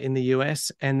in the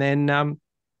US, and then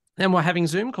we're having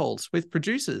Zoom calls with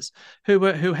producers who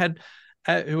were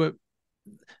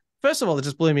first of all, it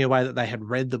just blew me away that they had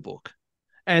read the book,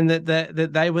 and that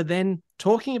they were then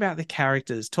talking about the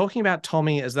characters, talking about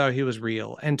Tommy as though he was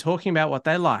real, and talking about what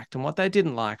they liked and what they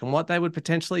didn't like and what they would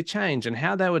potentially change and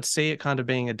how they would see it kind of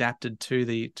being adapted to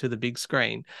the big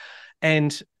screen.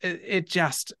 And it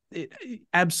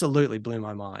absolutely blew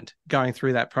my mind going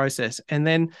through that process. And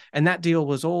that deal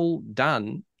was all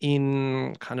done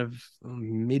in kind of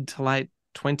mid to late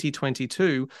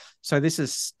 2022. So this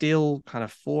is still kind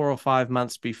of 4 or 5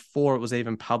 months before it was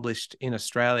even published in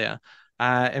Australia.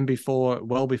 And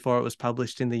well before it was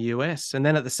published in the US. And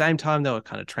then at the same time, there were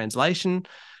kind of translation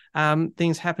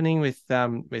things happening with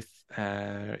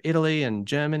Italy and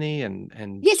Germany and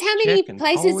yes. How many Czech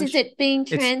places Polish. is it being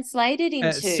translated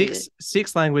into?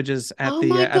 Six languages at Oh the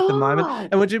my at the moment. God.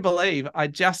 And would you believe I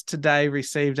just today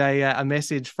received a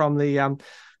message from the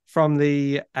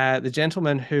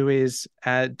gentleman who is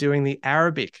doing the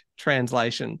Arabic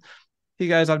translation. He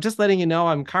goes, I'm just letting you know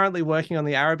I'm currently working on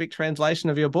the Arabic translation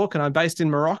of your book, and I'm based in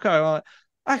Morocco.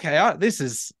 Okay, this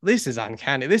is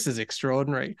uncanny. This is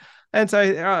extraordinary. And so,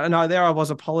 there I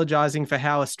was apologizing for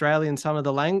how Australian some of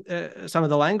the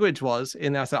language was.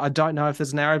 In there, so I don't know if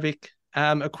there's an Arabic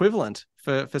equivalent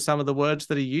for some of the words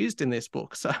that he used in this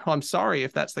book. So I'm sorry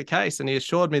if that's the case. And he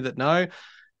assured me that no,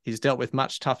 he's dealt with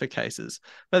much tougher cases.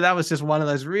 But that was just one of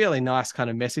those really nice kind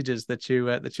of messages that you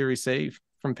receive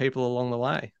from people along the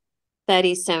way. That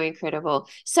is so incredible.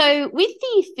 So with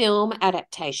the film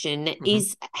adaptation,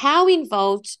 is how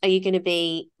involved are you going to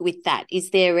be with that? Is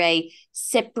there a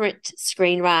separate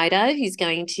screenwriter who's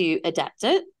going to adapt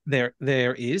it? There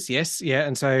is, yes, yeah.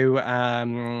 And so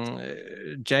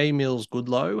J. Mills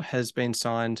Goodlow has been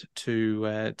signed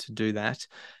to do that.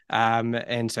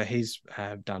 And so he's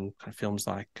done kind of films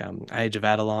like Age of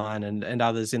Adeline and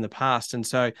others in the past. And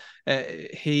so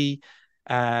he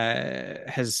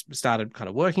has started kind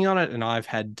of working on it, and I've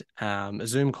had a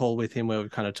Zoom call with him where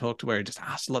we've kind of talked, where he just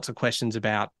asked lots of questions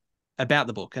about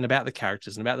the book and about the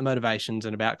characters and about the motivations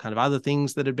and about kind of other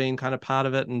things that had been kind of part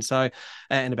of it, and so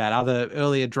and about other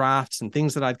earlier drafts and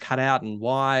things that I'd cut out and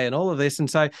why and all of this. And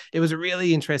so it was a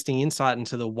really interesting insight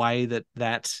into the way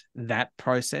that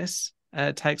process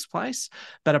takes place.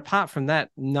 But apart from that,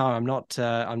 no, I'm not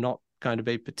going to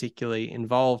be particularly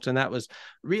involved, and that was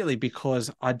really because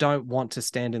I don't want to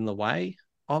stand in the way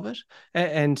of it.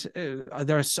 And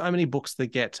there are so many books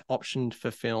that get optioned for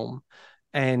film,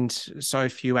 and so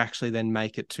few actually then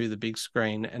make it to the big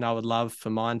screen. And I would love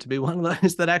for mine to be one of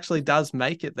those that actually does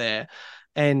make it there.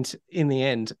 And in the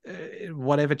end,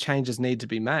 whatever changes need to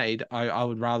be made, I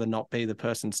would rather not be the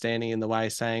person standing in the way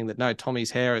saying that, no,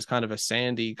 Tommy's hair is kind of a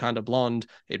sandy kind of blonde.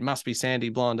 It must be sandy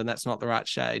blonde, and that's not the right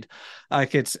shade.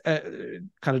 Like, it's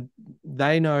kind of,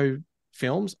 they know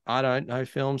films. I don't know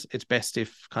films. It's best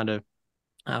if kind of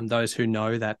those who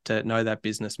know that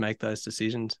business make those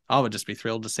decisions. I would just be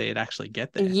thrilled to see it actually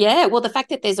get there. Yeah, well, the fact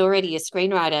that there's already a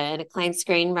screenwriter, an acclaimed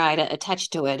screenwriter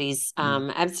attached to it is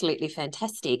absolutely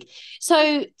fantastic.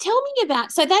 So tell me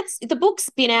about, so that's, the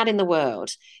book's been out in the world.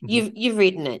 You've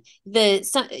written it.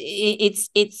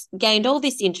 It's gained all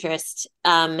this interest.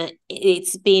 There's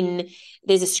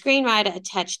a screenwriter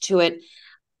attached to it.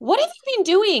 What have you been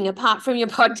doing apart from your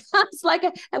podcast? Like,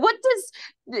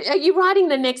 are you writing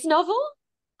the next novel?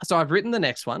 So I've written the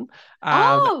next one,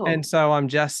 Oh. and so I'm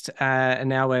just and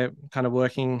now we're kind of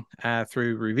working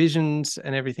through revisions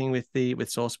and everything with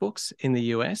source books in the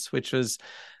US, which is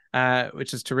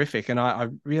terrific. And I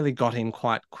really got in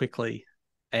quite quickly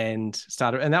and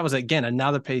started. And that was again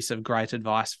another piece of great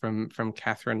advice from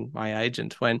Catherine, my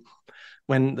agent, when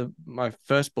my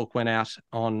first book went out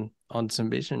on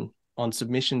submission.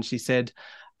 She said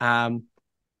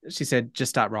just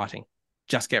start writing.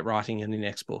 just get writing in the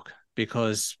next book,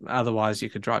 because otherwise you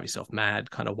could drive yourself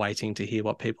mad kind of waiting to hear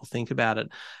what people think about it.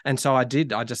 And so I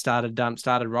just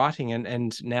started writing,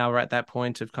 and now we're at that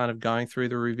point of kind of going through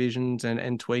the revisions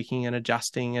and tweaking and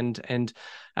adjusting and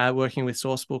working with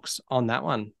source books on that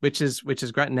one, which is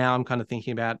great. Now I'm kind of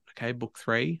thinking about, okay, book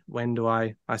 3, when do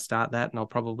I start that? And I'll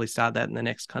probably start that in the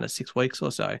next kind of 6 weeks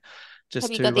or so.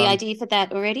 Have you got the idea for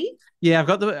that already? Yeah, I've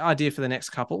got the idea for the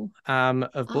next couple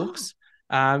of books,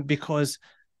 because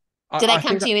do they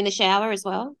come to you in the shower as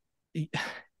well?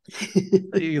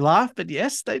 You laugh, but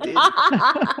yes, they did.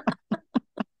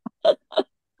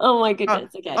 Oh my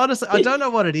goodness. Okay. Honestly, I don't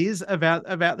know what it is about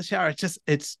the shower.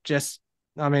 It's just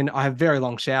I mean, I have very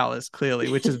long showers,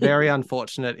 clearly, which is very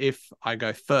unfortunate if I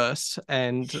go first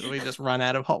and we just run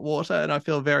out of hot water, and I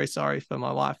feel very sorry for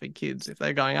my wife and kids if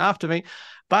they're going after me.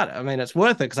 But I mean, it's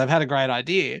worth it because I've had a great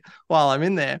idea while I'm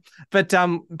in there. But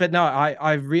no,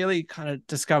 I really kind of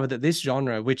discovered that this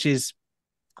genre, which is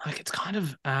like, it's kind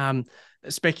of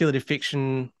speculative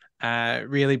fiction,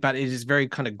 really, but it is very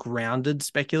kind of grounded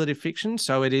speculative fiction.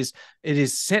 So it is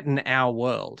set in our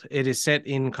world. It is set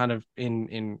in kind of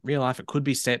in real life. It could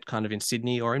be set kind of in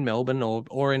Sydney or in Melbourne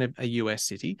or in a US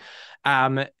city,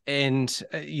 and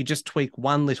you just tweak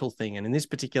one little thing. And in this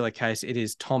particular case, it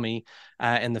is Tommy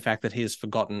and the fact that he is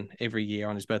forgotten every year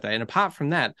on his birthday. And apart from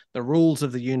that, the rules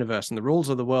of the universe and the rules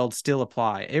of the world still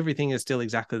apply. Everything is still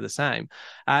exactly the same.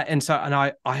 And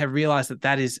I have realized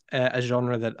that is a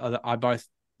genre that I both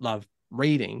love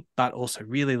reading, but also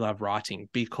really love writing,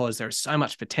 because there's so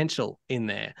much potential in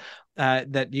there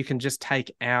that you can just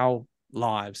take our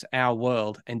lives, our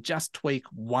world, and just tweak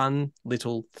one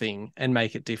little thing and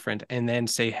make it different, and then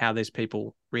see how these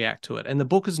people react to it. And the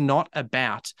book is not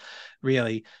about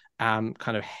really kind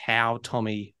of how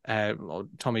Tommy's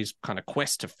kind of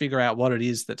quest to figure out what it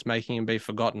is that's making him be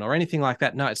forgotten or anything like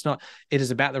that. No, it's not. It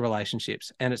is about the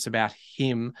relationships, and it's about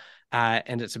him,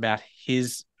 and it's about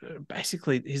his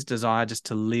basically his desire just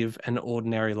to live an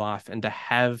ordinary life and to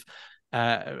have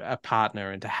a partner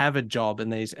and to have a job,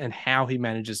 and how he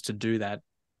manages to do that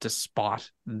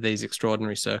despite these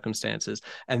extraordinary circumstances.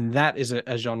 And that is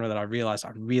a genre that I realized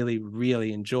I really,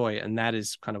 really enjoy. And that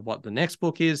is kind of what the next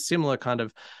book is, similar kind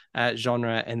of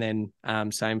genre. And then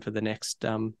same for the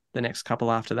next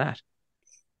couple after that.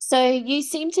 So you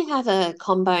seem to have a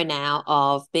combo now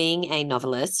of being a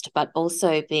novelist, but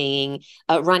also being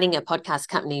running a podcast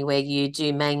company where you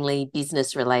do mainly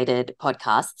business-related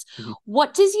podcasts. Mm-hmm.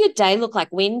 What does your day look like?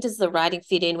 When does the writing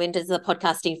fit in? When does the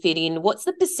podcasting fit in? What's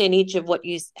the percentage of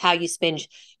how you spend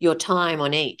your time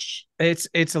on each?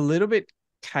 It's a little bit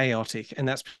chaotic, and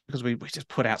that's because we just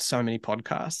put out so many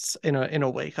podcasts in a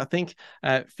week. I think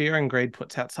Fear and Greed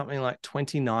puts out something like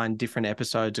 29 different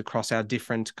episodes across our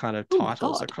different kind of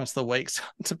titles across the weeks.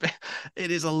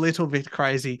 It is a little bit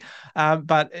crazy,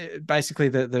 but basically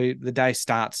the day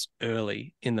starts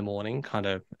early in the morning, kind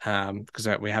of because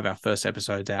we have our first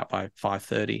episodes out by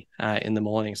 5:30 in the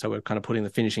morning, so we're kind of putting the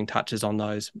finishing touches on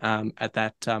those at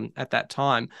that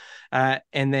time,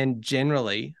 and then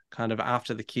generally kind of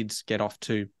after the kids get off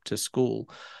to school,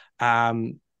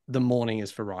 the morning is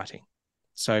for writing.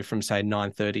 So from say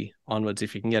 9:30 onwards,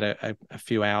 if you can get a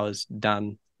few hours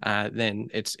done, then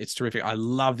it's terrific. I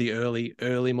love the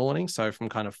early morning. So from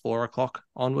kind of 4 o'clock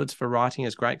onwards for writing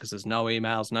is great, because there's no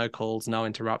emails, no calls, no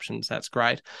interruptions. That's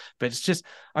great. But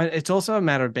it's also a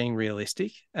matter of being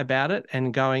realistic about it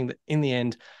and going, in the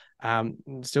end,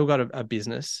 still got a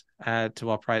business to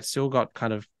operate, still got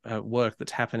kind of work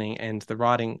that's happening, and the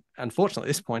writing, unfortunately, at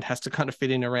this point has to kind of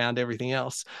fit in around everything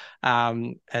else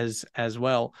as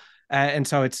well. And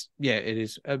so it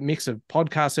is a mix of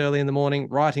podcasts early in the morning,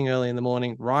 writing early in the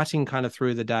morning, writing kind of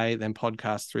through the day, then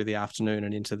podcasts through the afternoon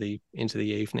and into the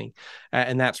evening,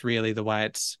 and that's really the way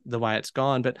it's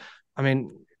gone. But I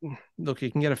mean, look, you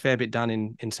can get a fair bit done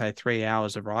in say 3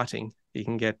 hours of writing. You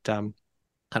can get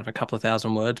kind of a couple of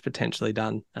thousand words potentially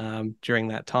done during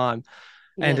that time.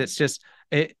 Yeah. And it's just,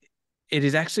 it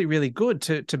is actually really good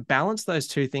to balance those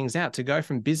two things out, to go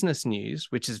from business news,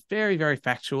 which is very, very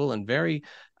factual and very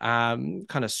kind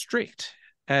of strict,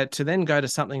 to then go to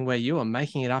something where you are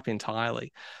making it up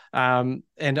entirely. And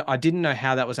I didn't know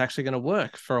how that was actually going to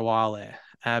work for a while there,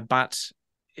 but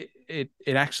it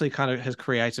actually kind of has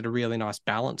created a really nice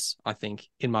balance, I think,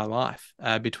 in my life,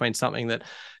 between something that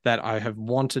I have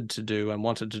wanted to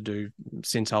do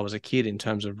since I was a kid in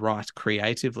terms of write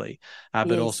creatively, but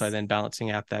yes, also then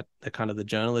balancing out the kind of the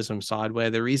journalism side where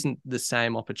there isn't the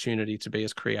same opportunity to be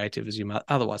as creative as you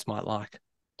otherwise might like.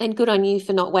 And good on you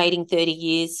for not waiting 30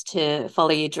 years to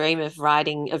follow your dream of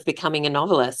writing, of becoming a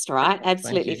novelist, right?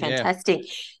 Absolutely fantastic.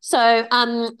 So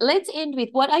let's end with,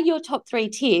 what are your top 3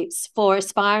 tips for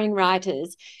aspiring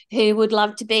writers who would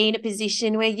love to be in a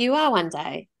position where you are one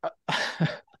day?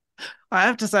 I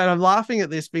have to say, I'm laughing at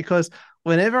this because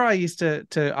whenever I used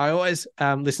to I always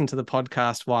listen to the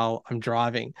podcast while I'm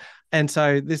driving. And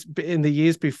so this, in the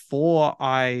years before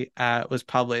I was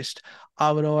published,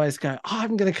 I would always go,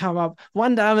 I'm going to come up,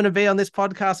 one day I'm going to be on this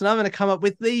podcast and I'm going to come up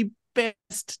with the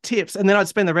best tips. And then I'd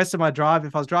spend the rest of my drive,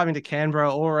 if I was driving to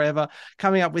Canberra or wherever,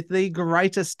 coming up with the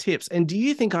greatest tips. And do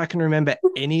you think I can remember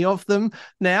any of them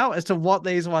now as to what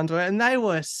these ones were? And they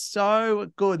were so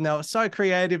good and they were so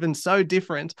creative and so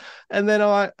different. And then I'm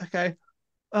like, okay,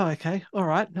 all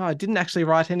right. No, I didn't actually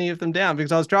write any of them down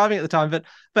because I was driving at the time,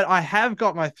 but I have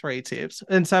got my 3 tips.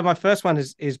 And so my first one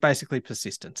is basically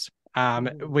persistence,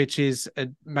 which is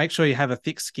make sure you have a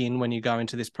thick skin when you go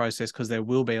into this process, because there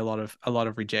will be a lot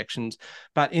of rejections.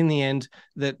 But in the end,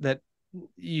 that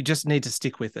you just need to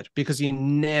stick with it, because you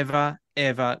never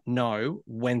ever know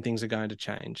when things are going to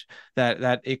change.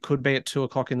 That it could be at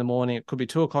 2:00 in the morning, it could be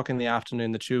 2:00 in the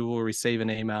afternoon that you will receive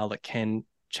an email that can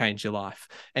change your life,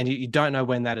 and you don't know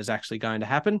when that is actually going to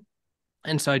happen.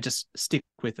 And so just stick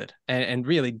with it, and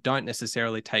really don't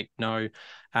necessarily take no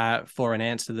for an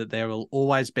answer. That there will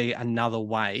always be another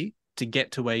way to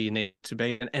get to where you need to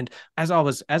be. And as I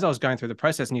was going through the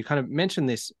process, and you kind of mentioned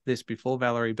this before,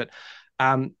 Valerie, but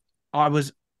I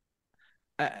was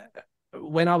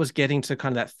when I was getting to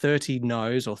kind of that 30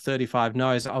 no's or 35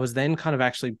 no's, I was then kind of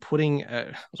actually putting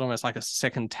it was almost like a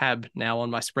second tab now on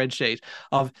my spreadsheet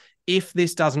of, if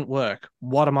this doesn't work,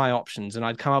 what are my options? And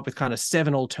I'd come up with kind of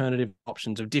 7 alternative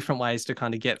options of different ways to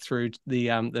kind of get through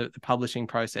the publishing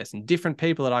process, and different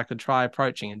people that I could try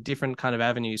approaching, and different kind of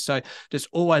avenues. So just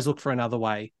always look for another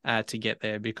way to get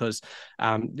there, because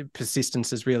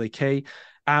persistence is really key.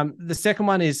 The second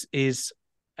one is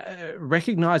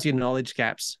recognize your knowledge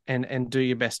gaps and do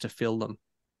your best to fill them.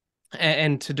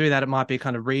 And to do that, it might be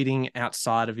kind of reading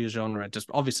outside of your genre. Just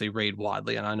obviously read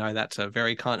widely, and I know that's a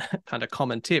very kind of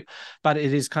common tip, but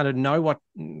it is kind of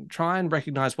try and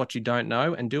recognize what you don't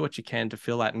know and do what you can to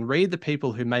fill that, and read the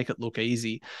people who make it look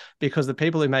easy, because the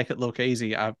people who make it look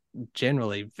easy are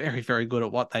generally very, very good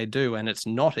at what they do, and it's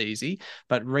not easy.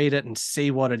 But read it and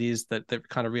see what it is that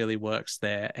kind of really works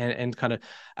there, and kind of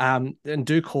and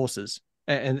do courses.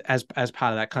 And as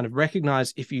part of that, kind of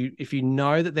recognize if you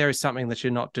know that there is something that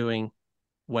you're not doing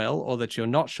well, or that you're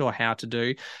not sure how to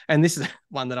do. And this is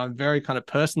one that I'm very kind of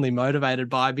personally motivated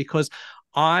by, because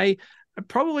I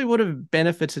probably would have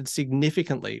benefited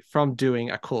significantly from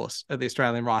doing a course at the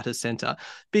Australian Writers Centre,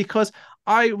 because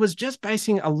I was just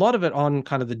basing a lot of it on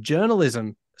kind of the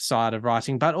journalism side of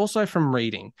writing, but also from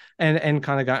reading and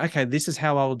kind of going, okay, this is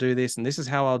how I will do this, and this is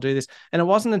how I'll do this. And it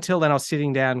wasn't until then I was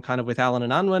sitting down kind of with Alan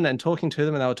and Unwin and talking to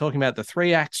them, and they were talking about the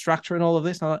 3-act structure and all of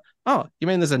this. And I thought, oh, you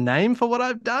mean there's a name for what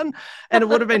I've done? And it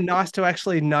would have been nice to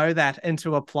actually know that and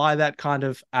to apply that kind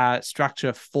of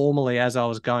structure formally as I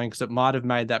was going, because it might have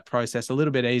made that process a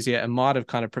little bit easier and might have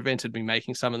kind of prevented me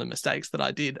making some of the mistakes that I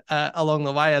did along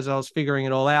the way as I was figuring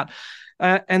it all out.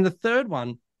 And the third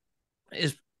one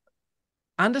is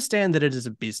understand that it is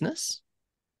a business,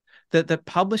 that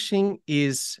publishing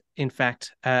is in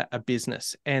fact a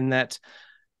business, and that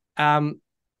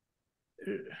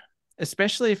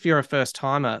especially if you're a first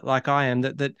timer like I am,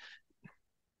 that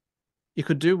you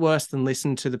could do worse than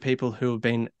listen to the people who have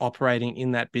been operating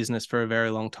in that business for a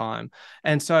very long time.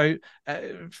 And so,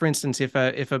 for instance, if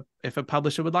a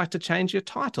publisher would like to change your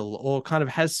title, or kind of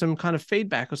has some kind of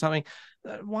feedback or something,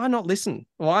 why not listen?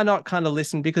 Why not kind of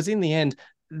listen? Because in the end,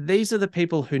 these are the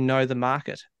people who know the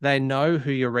market. They know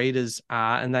who your readers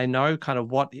are, and they know kind of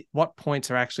what points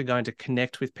are actually going to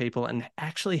connect with people and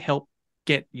actually help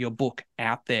get your book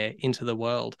out there into the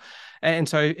world. And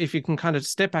so if you can kind of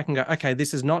step back and go, okay,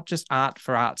 this is not just art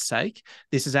for art's sake.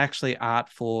 This is actually art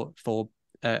for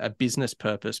a business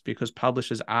purpose, because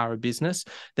publishers are a business,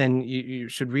 then you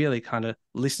should really kind of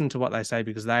listen to what they say,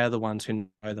 because they are the ones who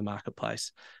know the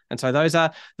marketplace. And so those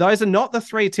are not the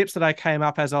 3 tips that I came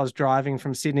up as I was driving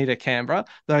from Sydney to Canberra,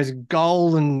 those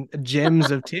golden gems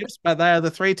of tips, but they are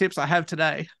the 3 tips I have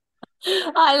today.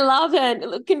 I love it.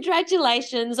 Look,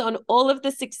 congratulations on all of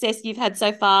the success you've had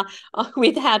so far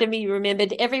with How to Be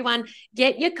Remembered. Everyone,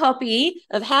 get your copy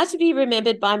of How to Be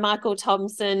Remembered by Michael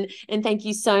Thompson. And thank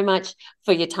you so much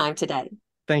for your time today.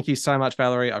 Thank you so much,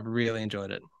 Valerie. I've really enjoyed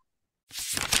it.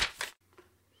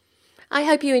 I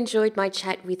hope you enjoyed my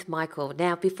chat with Michael.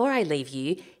 Now, before I leave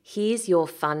you, here's your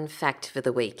fun fact for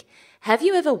the week. Have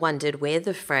you ever wondered where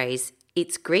the phrase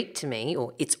it's Greek to me,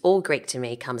 or it's all Greek to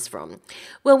me, comes from?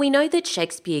 Well, we know that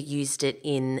Shakespeare used it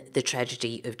in the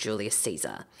tragedy of Julius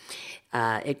Caesar.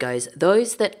 It goes,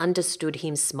 "Those that understood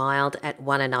him smiled at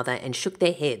one another and shook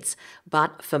their heads,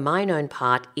 but for mine own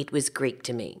part it was Greek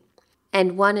to me."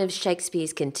 And one of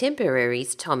Shakespeare's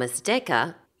contemporaries, Thomas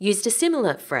Dekker, used a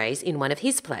similar phrase in one of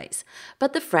his plays.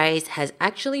 But the phrase has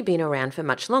actually been around for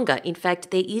much longer. In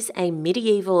fact, there is a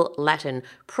medieval Latin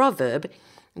proverb,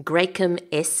 Graecum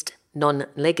est non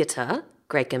legitor,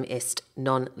 Graecum est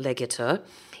non legitor.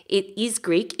 It is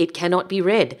Greek, it cannot be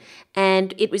read,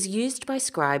 and it was used by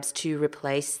scribes to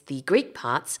replace the Greek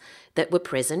parts that were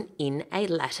present in a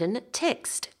Latin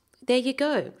text. There you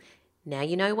go. Now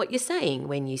you know what you're saying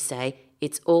when you say,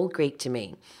 it's all Greek to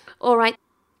me. All right.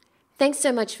 Thanks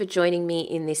so much for joining me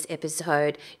in this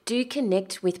episode. Do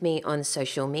connect with me on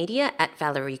social media at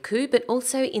Valerie Khoo, but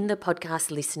also in the podcast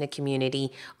listener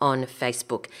community on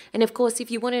Facebook. And of course,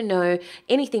 if you want to know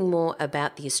anything more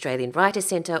about the Australian Writer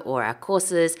Centre or our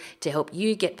courses to help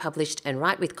you get published and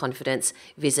write with confidence,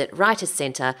 visit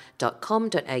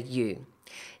writercentre.com.au.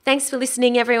 Thanks for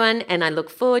listening, everyone, and I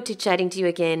look forward to chatting to you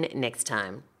again next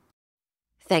time.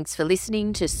 Thanks for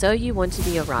listening to So You Want to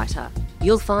Be a Writer.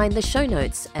 You'll find the show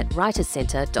notes at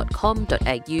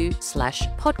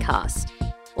writercentre.com.au/podcast,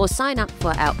 or sign up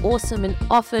for our awesome and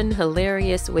often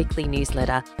hilarious weekly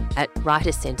newsletter at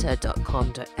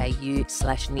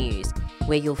writercentre.com.au/news,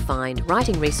 where you'll find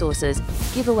writing resources,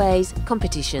 giveaways,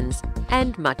 competitions,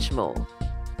 and much more.